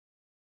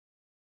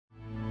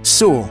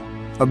Sewell,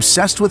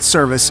 obsessed with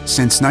service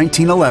since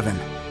 1911.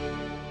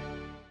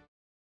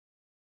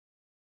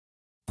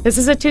 This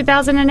is a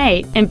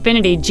 2008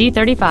 Infiniti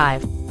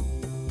G35.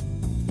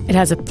 It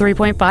has a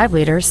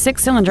 3.5-liter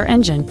six-cylinder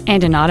engine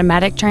and an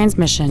automatic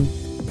transmission.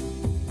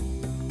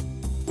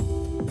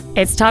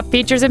 Its top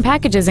features and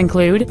packages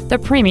include the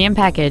Premium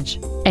Package,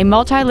 a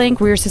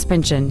multi-link rear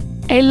suspension,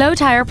 a low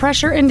tire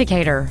pressure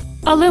indicator,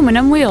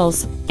 aluminum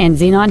wheels, and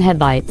xenon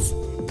headlights.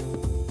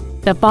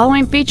 The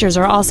following features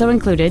are also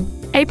included: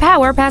 a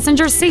power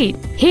passenger seat,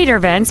 heater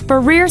vents for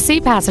rear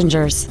seat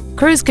passengers,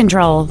 cruise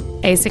control,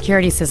 a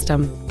security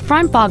system,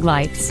 front fog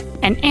lights,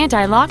 an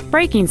anti-lock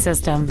braking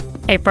system,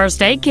 a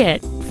first aid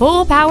kit,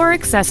 full power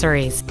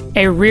accessories,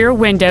 a rear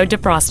window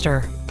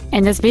defroster,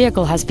 and this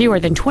vehicle has fewer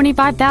than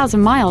 25,000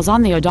 miles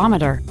on the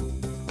odometer.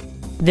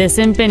 This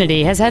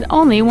Infiniti has had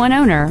only one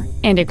owner,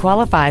 and it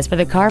qualifies for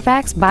the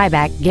Carfax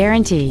buyback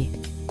guarantee.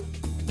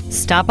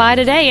 Stop by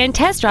today and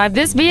test drive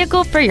this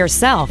vehicle for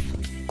yourself.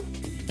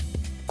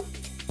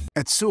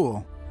 At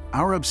Sewell,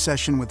 our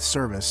obsession with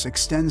service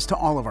extends to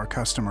all of our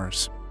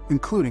customers,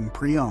 including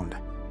pre-owned.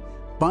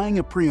 Buying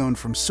a pre-owned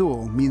from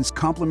Sewell means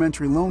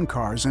complimentary loan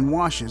cars and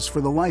washes for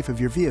the life of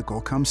your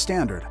vehicle come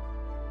standard.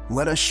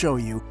 Let us show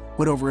you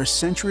what over a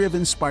century of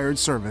inspired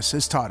service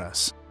has taught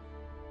us.